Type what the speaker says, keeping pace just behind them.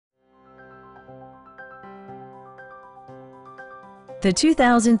The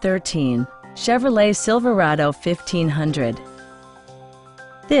 2013 Chevrolet Silverado 1500.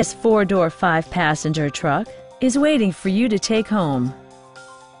 This four-door, five-passenger truck is waiting for you to take home.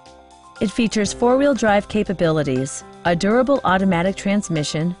 It features four-wheel drive capabilities, a durable automatic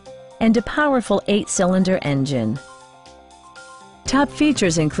transmission, and a powerful 8-cylinder engine. Top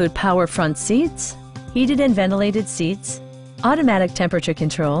features include power front seats, heated and ventilated seats, automatic temperature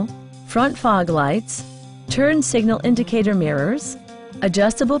control, front fog lights, turn signal indicator mirrors,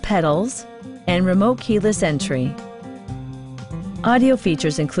 adjustable pedals, and remote keyless entry. Audio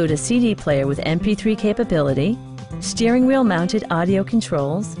features include a CD player with MP3 capability, steering wheel mounted audio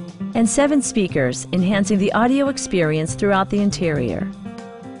controls, and 7 speakers enhancing the audio experience throughout the interior.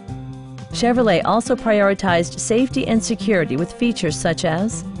 Chevrolet also prioritized safety and security with features such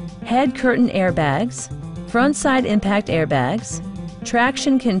as head curtain airbags, front side impact airbags,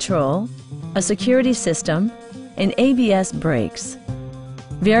 traction control, a security system, and ABS brakes.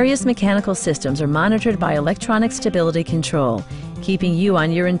 Various mechanical systems are monitored by electronic stability control, keeping you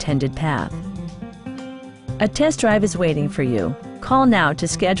on your intended path. A test drive is waiting for you. Call now to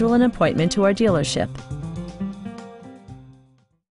schedule an appointment to our dealership.